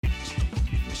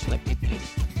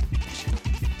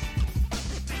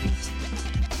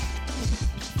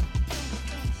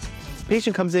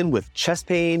Patient comes in with chest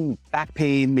pain, back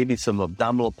pain, maybe some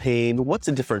abdominal pain. What's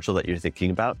the differential that you're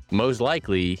thinking about? Most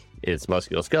likely it's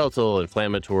musculoskeletal,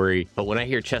 inflammatory, but when I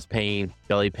hear chest pain,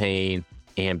 belly pain,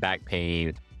 and back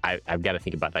pain, I've got to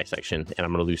think about dissection, and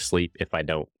I'm going to lose sleep if I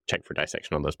don't check for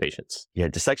dissection on those patients. Yeah,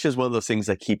 dissection is one of those things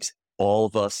that keeps all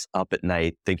of us up at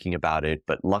night thinking about it.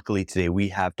 But luckily today we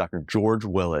have Dr. George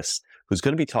Willis, who's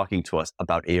going to be talking to us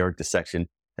about aortic dissection.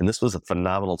 And this was a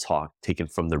phenomenal talk taken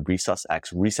from the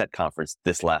ResusX Reset Conference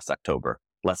this last October.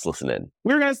 Let's listen in.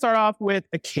 We're going to start off with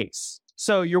a case.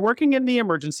 So you're working in the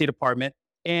emergency department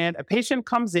and a patient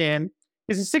comes in.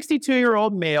 He's a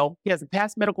 62-year-old male. He has a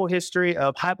past medical history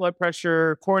of high blood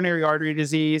pressure, coronary artery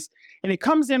disease, and he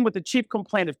comes in with a chief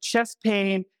complaint of chest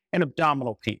pain and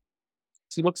abdominal pain.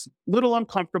 So he looks a little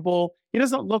uncomfortable. He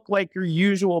doesn't look like your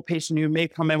usual patient who may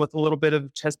come in with a little bit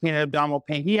of chest pain and abdominal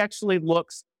pain. He actually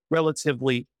looks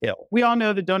relatively ill. We all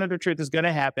know the donut of truth is going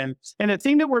to happen. And the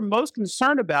thing that we're most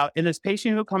concerned about in this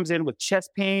patient who comes in with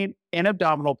chest pain and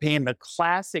abdominal pain, the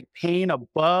classic pain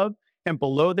above and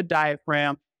below the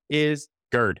diaphragm, is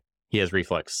GERD. He has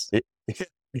reflux.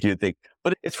 You think,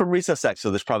 but it's from ResusX,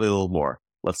 so there's probably a little more.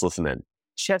 Let's listen in.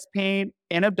 Chest pain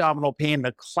and abdominal pain,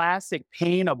 the classic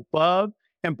pain above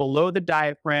and below the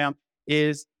diaphragm,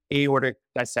 is aortic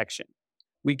dissection.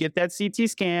 We get that CT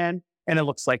scan and it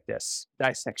looks like this: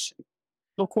 dissection.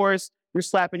 Of course, you're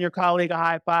slapping your colleague a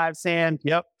high five saying,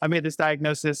 yep, I made this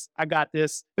diagnosis, I got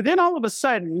this. But then all of a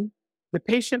sudden, the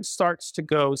patient starts to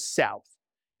go south.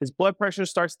 His blood pressure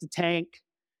starts to tank.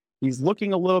 He's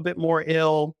looking a little bit more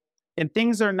ill, and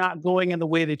things are not going in the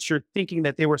way that you're thinking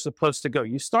that they were supposed to go.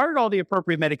 You started all the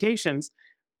appropriate medications,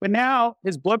 but now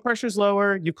his blood pressure is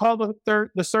lower. You call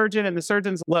the surgeon, and the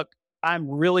surgeon's, look, I'm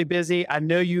really busy. I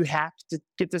know you have to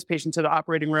get this patient to the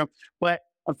operating room, but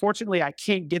unfortunately, I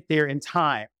can't get there in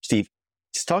time. Steve,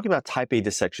 just talking about type A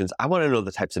dissections, I want to know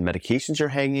the types of medications you're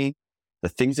hanging, the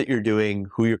things that you're doing,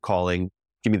 who you're calling.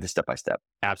 Give me the step-by-step.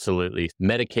 Absolutely.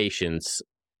 Medications,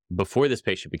 before this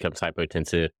patient becomes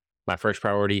hypotensive, my first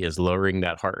priority is lowering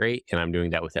that heart rate, and I'm doing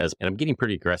that with ESMO. And I'm getting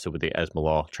pretty aggressive with the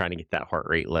esmolol, trying to get that heart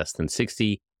rate less than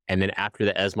 60. And then after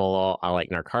the esmolol, I like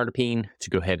narcardipine to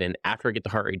go ahead and, after I get the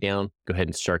heart rate down, go ahead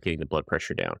and start getting the blood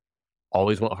pressure down.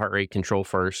 Always want heart rate control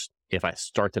first. If I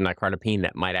start the narcardipine,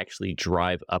 that might actually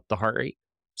drive up the heart rate.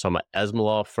 So I'm an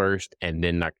esmolol first and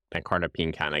then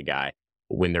narcardipine kind of guy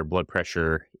when their blood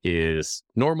pressure is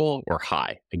normal or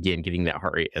high. Again, getting that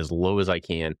heart rate as low as I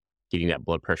can, getting that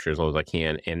blood pressure as low as I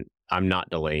can. And I'm not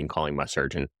delaying calling my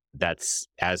surgeon. That's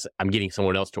as I'm getting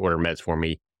someone else to order meds for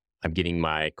me. I'm getting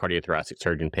my cardiothoracic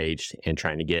surgeon paged and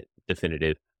trying to get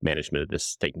definitive management of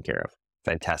this taken care of.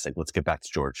 Fantastic. Let's get back to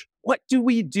George. What do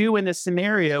we do in this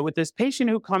scenario with this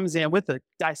patient who comes in with a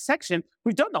dissection?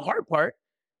 We've done the hard part.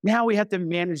 Now we have to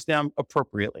manage them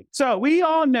appropriately. So we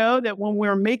all know that when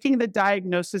we're making the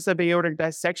diagnosis of aortic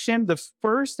dissection, the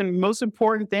first and most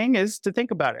important thing is to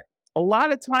think about it. A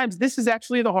lot of times, this is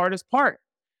actually the hardest part.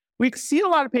 We see a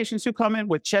lot of patients who come in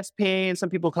with chest pain. Some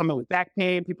people come in with back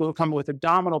pain, people who come in with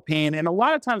abdominal pain. And a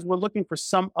lot of times we're looking for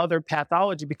some other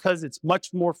pathology because it's much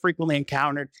more frequently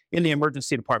encountered in the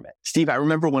emergency department. Steve, I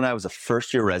remember when I was a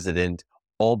first-year resident,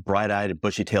 all bright-eyed and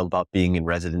bushy-tailed about being in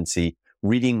residency,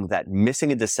 reading that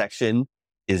missing a dissection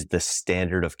is the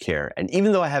standard of care. And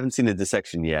even though I haven't seen a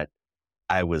dissection yet,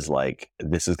 I was like,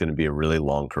 this is going to be a really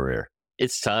long career.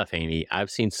 It's tough, Amy.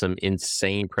 I've seen some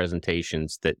insane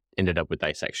presentations that ended up with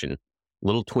dissection.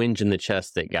 Little twinge in the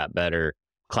chest that got better.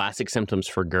 Classic symptoms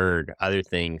for GERD, other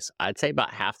things. I'd say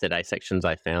about half the dissections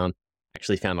I found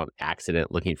actually found on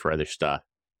accident looking for other stuff.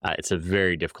 It's a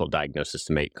very difficult diagnosis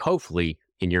to make. Hopefully,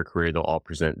 in your career, they'll all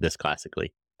present this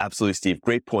classically. Absolutely, Steve.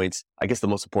 Great points. I guess the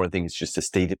most important thing is just to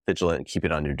stay vigilant and keep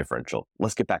it on your differential.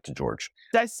 Let's get back to George.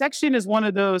 Dissection is one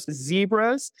of those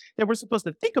zebras that we're supposed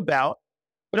to think about,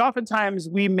 but oftentimes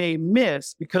we may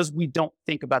miss because we don't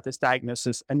think about this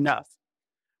diagnosis enough.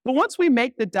 But once we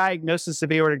make the diagnosis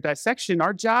of aortic dissection,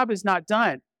 our job is not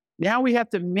done. Now we have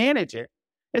to manage it,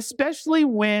 especially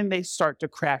when they start to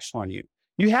crash on you.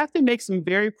 You have to make some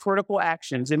very critical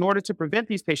actions in order to prevent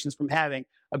these patients from having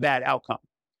a bad outcome.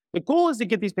 The goal is to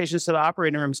get these patients to the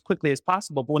operating room as quickly as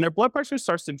possible, but when their blood pressure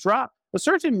starts to drop, the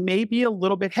surgeon may be a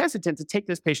little bit hesitant to take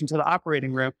this patient to the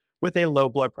operating room with a low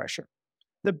blood pressure.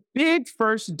 The big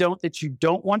first don't that you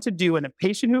don't want to do in a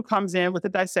patient who comes in with a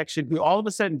dissection who all of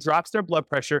a sudden drops their blood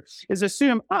pressure is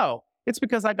assume, oh, It's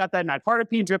because I got that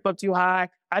nicardipine drip up too high.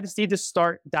 I just need to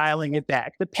start dialing it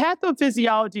back. The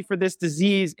pathophysiology for this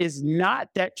disease is not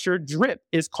that your drip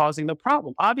is causing the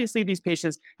problem. Obviously, these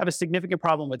patients have a significant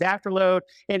problem with afterload,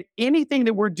 and anything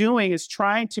that we're doing is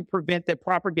trying to prevent the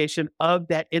propagation of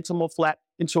that intimal flap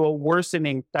into a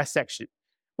worsening dissection.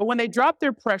 But when they drop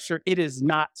their pressure, it is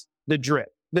not the drip.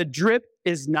 The drip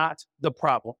is not the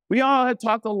problem. We all have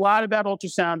talked a lot about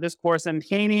ultrasound this course, and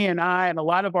Haney and I and a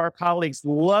lot of our colleagues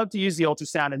love to use the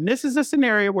ultrasound. And this is a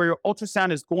scenario where your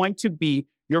ultrasound is going to be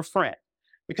your friend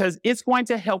because it's going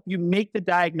to help you make the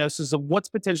diagnosis of what's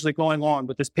potentially going on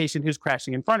with this patient who's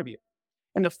crashing in front of you.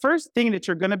 And the first thing that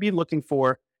you're going to be looking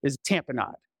for is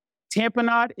tamponade.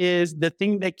 Tamponade is the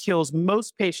thing that kills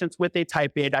most patients with a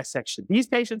type A dissection. These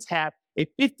patients have a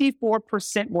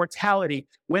 54% mortality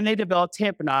when they develop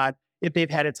tamponade if they've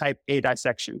had a type A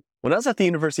dissection. When I was at the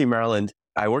University of Maryland,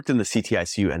 I worked in the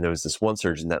CTICU, and there was this one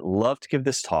surgeon that loved to give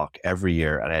this talk every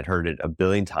year, and I had heard it a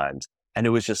billion times. And it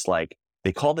was just like,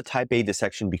 they called it type A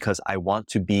dissection because I want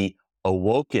to be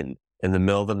awoken in the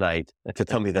middle of the night to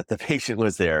tell me that the patient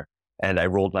was there. And I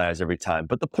rolled my eyes every time.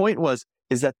 But the point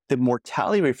is that the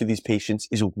mortality rate for these patients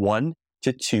is 1%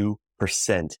 to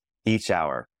 2% each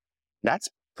hour. That's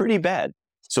pretty bad.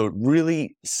 So it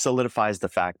really solidifies the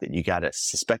fact that you got to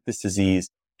suspect this disease,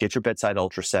 get your bedside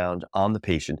ultrasound on the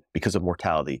patient because of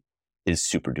mortality is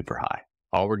super duper high.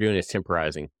 All we're doing is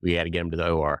temporizing. We got to get them to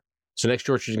the OR. So next,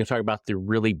 George is going to talk about the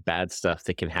really bad stuff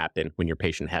that can happen when your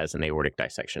patient has an aortic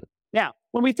dissection. Now,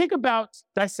 when we think about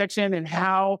dissection and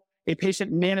how a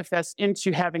patient manifests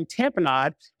into having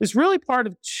tamponade, it's really part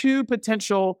of two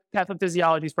potential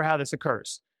pathophysiologies for how this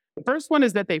occurs. The first one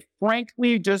is that they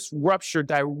frankly just rupture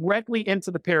directly into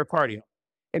the pericardium.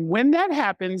 And when that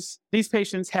happens, these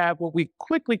patients have what we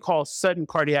quickly call sudden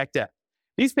cardiac death.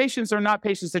 These patients are not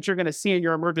patients that you're going to see in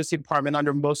your emergency department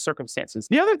under most circumstances.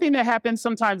 The other thing that happens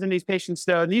sometimes in these patients,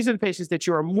 though, and these are the patients that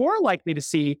you are more likely to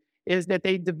see, is that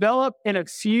they develop an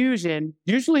effusion,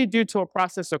 usually due to a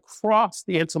process across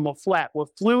the intimal flap, where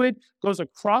fluid goes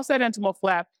across that intimal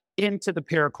flap into the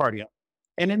pericardium.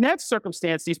 And in that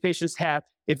circumstance, these patients have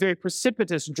a very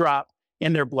precipitous drop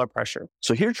in their blood pressure.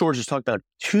 So here, George is talking about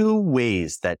two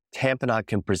ways that tamponade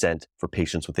can present for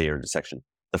patients with aortic dissection.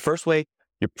 The first way,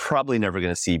 you're probably never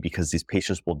going to see because these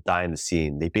patients will die in the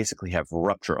scene. They basically have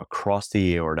rupture across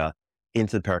the aorta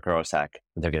into the pericardial sac,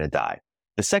 and they're going to die.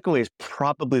 The second way is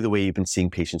probably the way you've been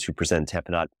seeing patients who present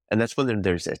tamponade, and that's when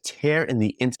there's a tear in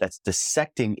the that's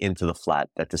dissecting into the flap.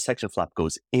 That dissection flap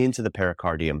goes into the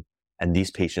pericardium, and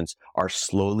these patients are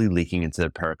slowly leaking into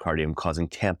the pericardium, causing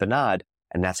tamponade,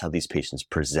 and that's how these patients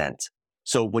present.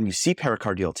 So when you see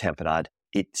pericardial tamponade,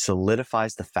 it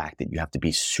solidifies the fact that you have to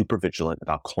be super vigilant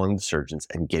about calling the surgeons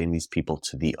and getting these people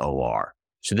to the OR.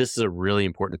 So this is a really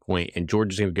important point, and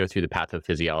George is going to go through the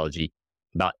pathophysiology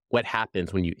about what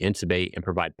happens when you intubate and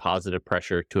provide positive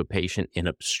pressure to a patient in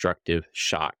obstructive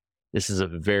shock. This is a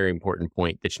very important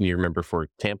point that you need to remember for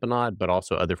tamponade, but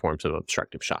also other forms of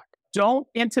obstructive shock. Don't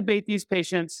intubate these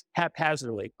patients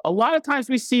haphazardly. A lot of times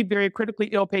we see very critically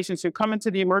ill patients who come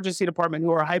into the emergency department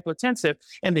who are hypotensive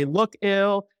and they look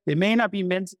ill. They may not be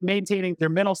maintaining their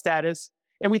mental status.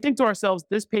 And we think to ourselves,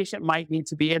 this patient might need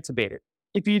to be intubated.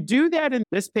 If you do that, and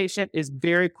this patient is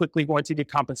very quickly going to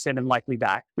decompensate and likely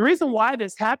die. The reason why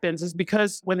this happens is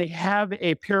because when they have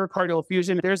a pericardial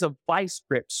effusion, there's a vice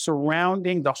grip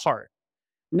surrounding the heart,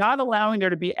 not allowing there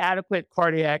to be adequate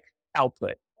cardiac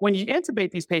output. When you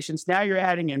intubate these patients, now you're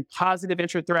adding in positive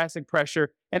intrathoracic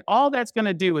pressure, and all that's going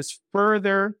to do is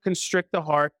further constrict the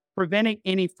heart, preventing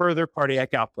any further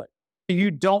cardiac output.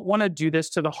 You don't want to do this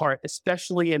to the heart,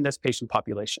 especially in this patient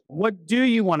population. What do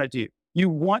you want to do? You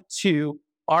want to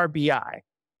RBI.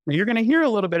 Now, you're going to hear a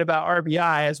little bit about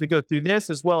RBI as we go through this,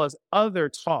 as well as other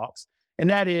talks, and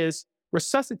that is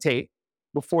resuscitate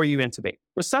before you intubate.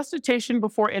 Resuscitation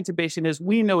before intubation, as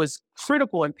we know, is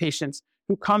critical in patients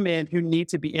who come in who need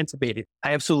to be intubated.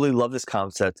 I absolutely love this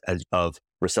concept of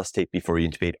resuscitate before you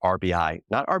intubate, RBI,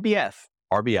 not RBF,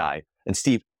 RBI. And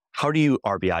Steve, how do you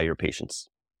RBI your patients?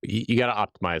 You got to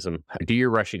optimize them. Do your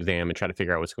rush exam and try to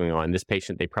figure out what's going on. This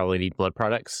patient, they probably need blood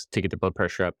products to get their blood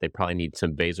pressure up. They probably need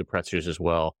some vasopressors as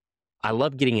well. I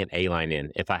love getting an A-line in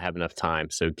if I have enough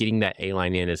time. So getting that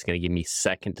A-line in is going to give me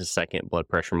second-to-second blood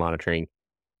pressure monitoring.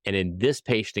 And in this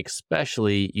patient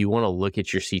especially, you want to look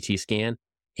at your CT scan.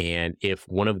 And if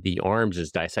one of the arms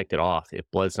is dissected off, if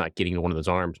blood's not getting to one of those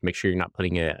arms, make sure you're not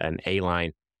putting an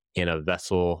A-line in a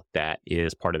vessel that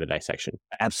is part of the dissection.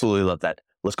 I absolutely love that.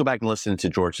 Let's go back and listen to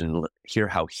George and hear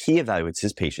how he evaluates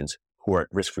his patients who are at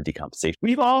risk for decompensation.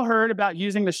 We've all heard about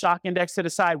using the shock index to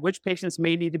decide which patients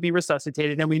may need to be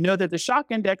resuscitated. And we know that the shock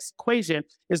index equation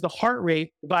is the heart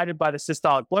rate divided by the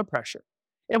systolic blood pressure.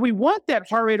 And we want that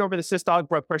heart rate over the systolic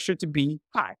blood pressure to be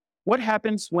high. What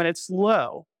happens when it's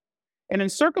low? And in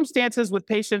circumstances with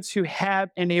patients who have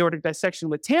an aortic dissection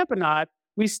with tamponade,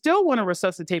 we still want to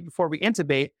resuscitate before we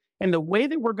intubate. And the way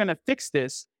that we're going to fix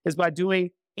this is by doing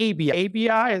ABI.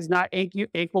 ABI is not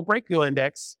ankle brachial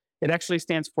index. It actually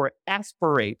stands for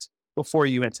aspirate before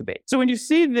you intubate. So when you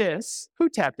see this, who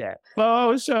tapped that?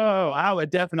 Oh, show. I would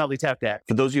definitely tap that.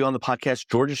 For those of you on the podcast,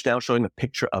 George is now showing a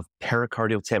picture of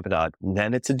pericardial tamponade, and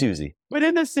then it's a doozy. But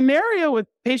in the scenario with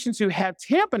patients who have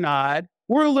tamponade,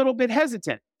 we're a little bit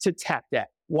hesitant to tap that.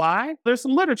 Why? There's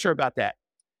some literature about that.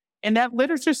 And that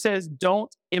literature says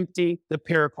don't empty the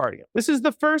pericardium. This is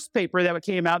the first paper that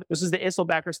came out. This is the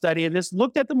Isselbacher study, and this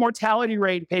looked at the mortality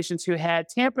rate in patients who had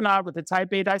tamponade with a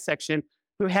type A dissection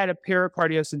who had a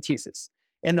pericardiocentesis.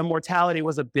 And the mortality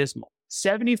was abysmal.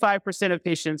 75% of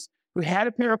patients who had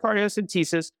a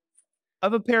pericardiocentesis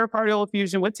of a pericardial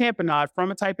effusion with tamponade from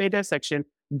a type A dissection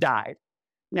died.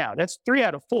 Now, that's 3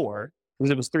 out of 4, because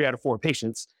it was 3 out of 4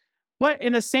 patients. But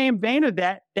in the same vein of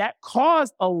that, that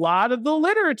caused a lot of the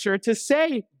literature to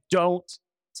say, don't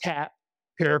tap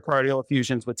pericardial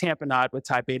effusions with tamponade with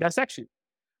type A dissection.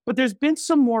 But there's been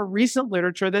some more recent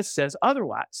literature that says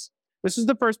otherwise. This is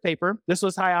the first paper. This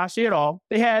was Hayashi et al.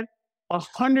 They had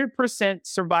 100%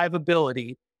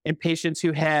 survivability in patients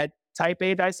who had type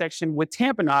A dissection with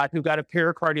tamponade who got a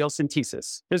pericardial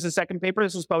centesis. There's a second paper.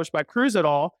 This was published by Cruz et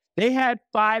al. They had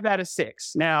 5 out of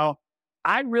 6. Now,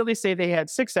 I really say they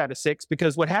had 6 out of 6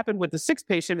 because what happened with the 6th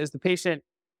patient is the patient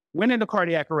went into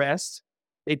cardiac arrest.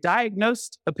 They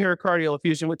diagnosed a pericardial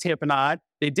effusion with tamponade.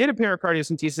 They did a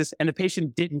pericardiocentesis, and the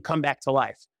patient didn't come back to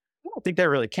life. I don't think that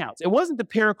really counts. It wasn't the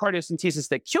pericardiocentesis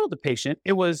that killed the patient.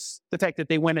 It was the fact that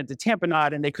they went into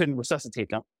tamponade and they couldn't resuscitate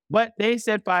them. But they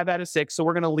said 5 out of 6, so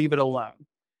we're going to leave it alone.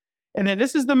 And then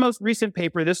this is the most recent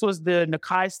paper. This was the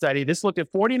Nakai study. This looked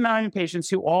at 49 patients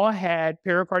who all had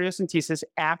pericardiocentesis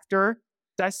after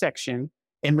dissection.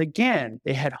 And again,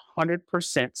 they had 100%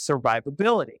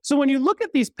 survivability. So when you look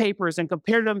at these papers and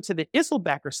compare them to the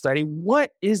Isselbacher study,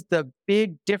 what is the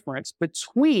big difference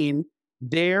between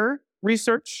their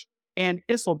research and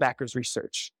Isselbacher's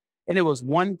research? And it was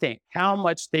one thing, how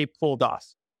much they pulled off.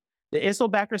 The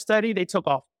Isselbacher study, they took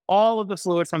off all of the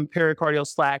fluid from pericardial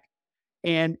slack.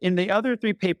 And in the other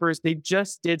 3 papers, they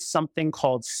just did something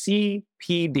called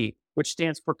CPD, which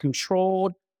stands for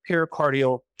controlled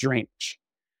pericardial drainage.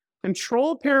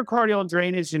 Controlled pericardial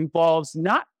drainage involves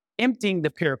not emptying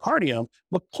the pericardium,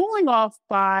 but pulling off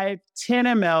 5, 10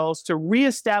 mLs to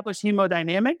reestablish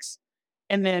hemodynamics,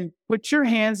 and then put your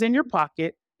hands in your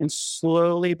pocket and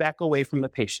slowly back away from the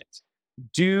patient.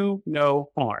 Do no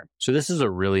harm. So this is a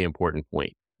really important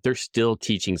point. There's still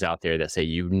teachings out there that say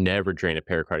you never drain a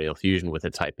pericardial effusion with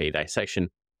a type A dissection.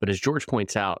 But as George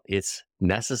points out, it's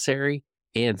necessary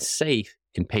and safe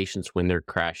in patients when they're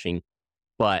crashing,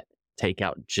 but take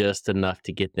out just enough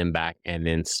to get them back and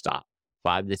then stop.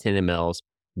 5 to 10 mLs,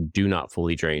 do not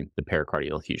fully drain the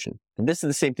pericardial effusion. And this is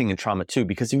the same thing in trauma too,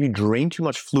 because if you drain too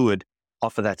much fluid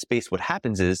off of that space, what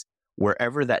happens is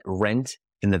wherever that rent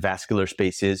in the vascular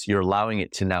space is, you're allowing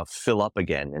it to now fill up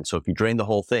again. And so if you drain the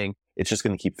whole thing, it's just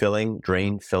going to keep filling,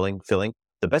 drain, filling, filling.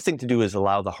 The best thing to do is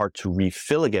allow the heart to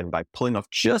refill again by pulling off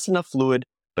just enough fluid,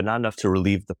 but not enough to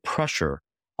relieve the pressure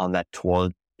on that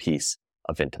torn piece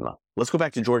of intima. Let's go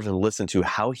back to George and listen to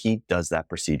how he does that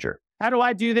procedure. How do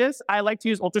I do this? I like to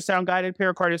use ultrasound-guided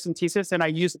pericardiocentesis, and I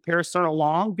use the peristernal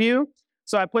long view.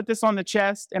 So I put this on the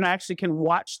chest, and I actually can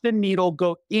watch the needle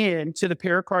go into the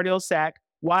pericardial sac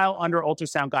while under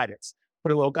ultrasound guidance.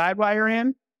 Put a little guide wire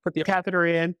in, put the catheter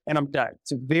in, and I'm done.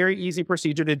 It's a very easy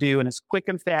procedure to do, and it's quick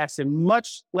and fast and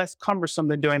much less cumbersome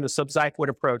than doing the subxiphoid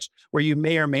approach, where you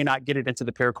may or may not get it into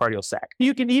the pericardial sac.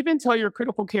 You can even tell your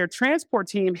critical care transport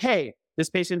team, hey, this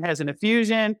patient has an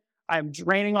effusion. I'm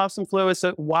draining off some fluid.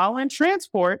 So while in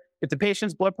transport, if the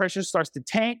patient's blood pressure starts to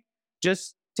tank,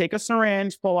 just take a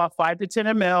syringe, pull off 5 to 10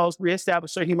 mLs,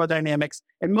 reestablish their hemodynamics,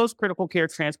 and most critical care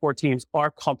transport teams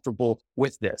are comfortable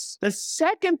with this. The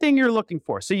second thing you're looking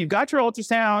for, so you've got your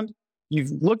ultrasound,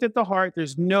 you've looked at the heart,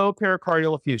 there's no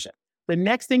pericardial effusion. The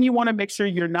next thing you want to make sure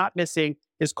you're not missing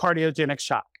is cardiogenic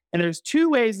shock. And there's 2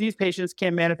 ways these patients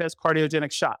can manifest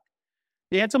cardiogenic shock.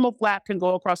 The intimal flap can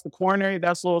go across the coronary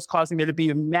vessels, causing there to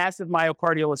be a massive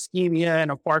myocardial ischemia and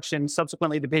infarction.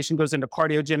 Subsequently, the patient goes into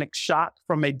cardiogenic shock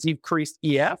from a decreased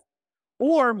EF.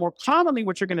 Or more commonly,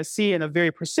 what you're going to see in a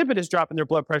very precipitous drop in their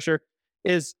blood pressure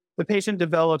is the patient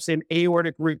develops an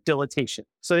aortic root dilatation.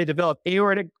 So they develop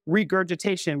aortic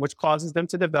regurgitation, which causes them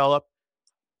to develop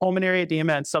pulmonary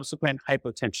edema, and subsequent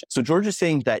hypotension. So George is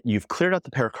saying that you've cleared out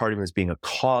the pericardium as being a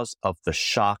cause of the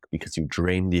shock because you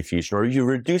drained the effusion or you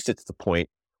reduced it to the point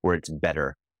where it's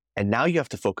better. And now you have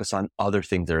to focus on other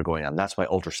things that are going on. That's why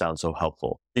ultrasound is so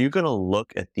helpful. You're going to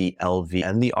look at the LV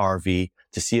and the RV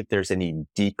to see if there's any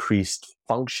decreased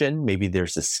function. Maybe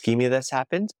there's ischemia that's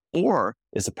happened, or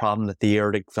is the problem that the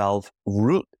aortic valve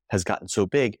root has gotten so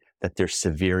big that there's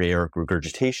severe aortic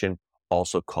regurgitation,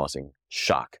 also causing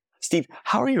shock. Steve,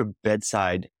 how are your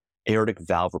bedside aortic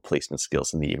valve replacement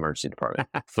skills in the emergency department?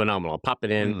 Phenomenal. Pop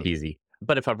it in, easy.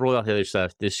 But if I've rolled out the other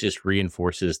stuff, this just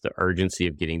reinforces the urgency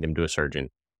of getting them to a surgeon.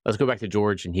 Let's go back to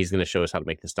George, and he's going to show us how to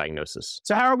make this diagnosis.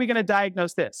 So how are we going to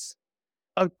diagnose this?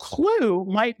 A clue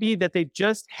might be that they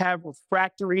just have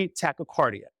refractory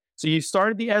tachycardia. So you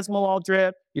started the esmolol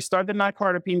drip, you started the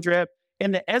nicardipine drip,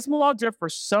 and the esmolol drip, for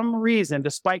some reason,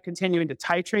 despite continuing to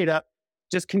titrate up,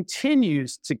 just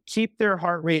continues to keep their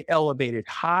heart rate elevated,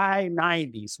 high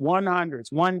 90s,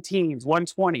 100s, 110s,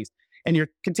 120s, and you're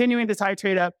continuing to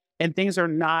titrate up, and things are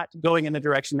not going in the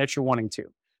direction that you're wanting to.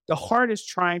 The heart is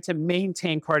trying to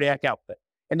maintain cardiac output.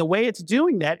 And the way it's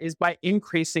doing that is by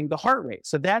increasing the heart rate.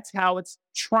 So that's how it's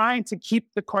trying to keep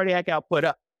the cardiac output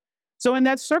up. So in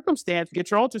that circumstance,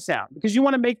 get your ultrasound because you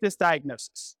want to make this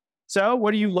diagnosis. So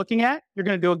what are you looking at? You're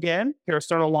going to do again,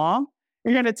 peristernal long.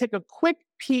 You're going to take a quick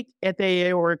peek at the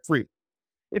aortic root.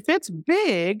 If it's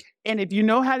big, and if you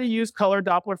know how to use color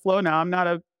Doppler flow, now I'm not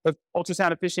a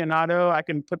ultrasound aficionado. I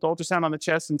can put the ultrasound on the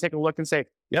chest and take a look and say,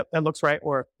 yep, that looks right,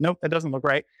 or nope, that doesn't look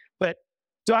right. But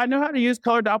do I know how to use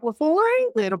color Doppler flow? A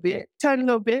little bit, tiny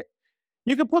little bit.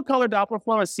 You can put color Doppler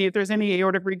flow and see if there's any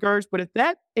aortic regurg, but if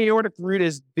that aortic root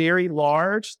is very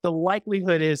large, the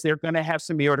likelihood is they're going to have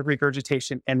some aortic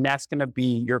regurgitation, and that's going to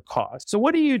be your cause. So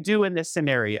what do you do in this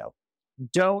scenario?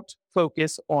 Don't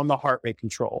focus on the heart rate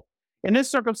control. In this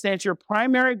circumstance, your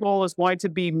primary goal is going to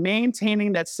be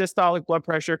maintaining that systolic blood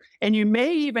pressure, and you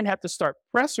may even have to start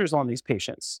pressors on these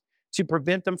patients to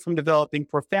prevent them from developing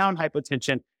profound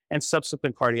hypotension and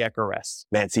subsequent cardiac arrest.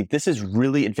 Man, see, this is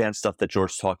really advanced stuff that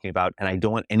George's talking about, and I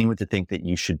don't want anyone to think that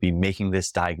you should be making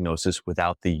this diagnosis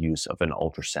without the use of an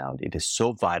ultrasound. It is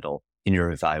so vital in your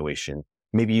evaluation.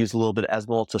 Maybe use a little bit of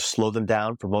esmolol to slow them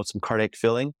down, promote some cardiac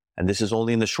filling, and this is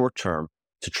only in the short term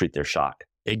to treat their shock.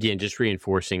 Again, just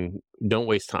reinforcing, don't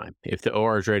waste time. If the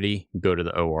OR is ready, go to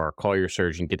the OR, call your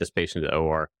surgeon, get this patient to the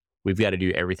OR. We've got to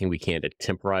do everything we can to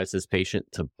temporize this patient,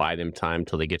 to buy them time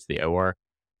till they get to the OR.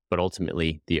 But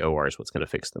ultimately, the OR is what's going to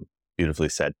fix them. Beautifully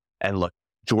said. And look,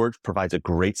 George provides a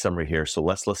great summary here. So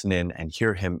let's listen in and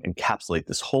hear him encapsulate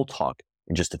this whole talk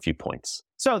in just a few points.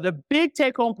 So the big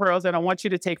take-home pearls that I want you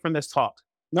to take from this talk.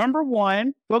 Number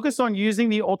one, focus on using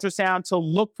the ultrasound to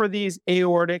look for these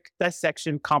aortic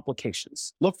dissection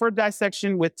complications. Look for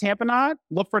dissection with tamponade.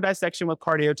 Look for dissection with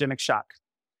cardiogenic shock.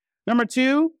 Number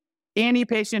two, any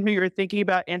patient who you're thinking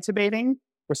about intubating,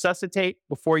 resuscitate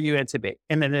before you intubate.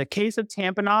 And in the case of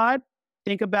tamponade,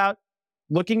 think about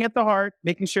looking at the heart,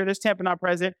 making sure there's tamponade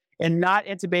present, and not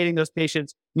intubating those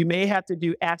patients. You may have to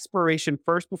do aspiration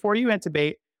first before you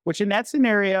intubate, which in that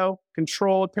scenario,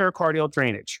 controlled pericardial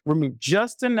drainage. Remove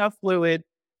just enough fluid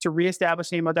to reestablish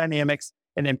hemodynamics,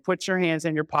 and then put your hands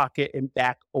in your pocket and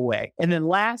back away. And then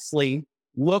lastly,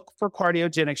 look for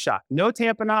cardiogenic shock. No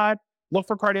tamponade, look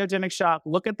for cardiogenic shock,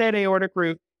 look at that aortic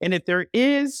root, and if there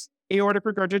is aortic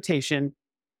regurgitation,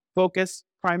 focus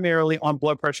primarily on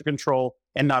blood pressure control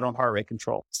and not on heart rate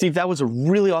control. Steve, that was a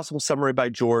really awesome summary by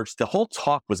George. The whole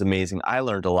talk was amazing. I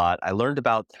learned a lot. I learned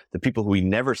about the people who we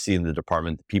never see in the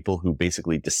department, the people who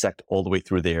basically dissect all the way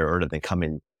through the aorta, they come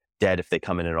in dead if they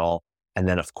come in at all. And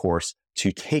then, of course,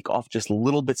 to take off just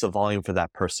little bits of volume for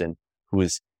that person who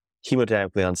is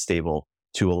hemodynamically unstable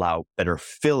to allow better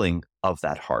filling of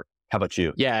that heart. How about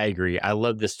you? Yeah, I agree. I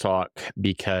love this talk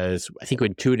because I think we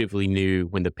intuitively knew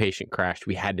when the patient crashed,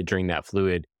 we had to drain that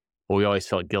fluid, but we always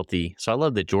felt guilty. So I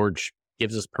love that George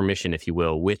gives us permission, if you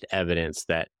will, with evidence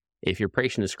that if your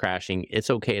patient is crashing, it's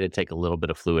okay to take a little bit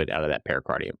of fluid out of that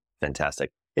pericardium.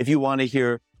 Fantastic. If you want to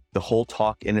hear the whole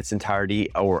talk in its entirety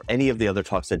or any of the other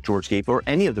talks that George gave or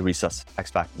any of the Resus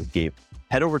X Factors gave,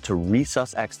 head over to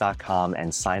resusx.com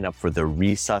and sign up for the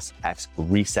Resus X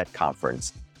Reset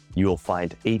Conference. You will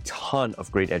find a ton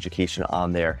of great education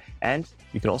on there, and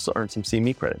you can also earn some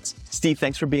CME credits. Steve,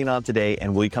 thanks for being on today,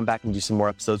 and will you come back and do some more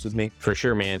episodes with me? For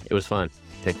sure, man. It was fun.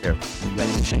 Take care.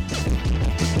 Thanks.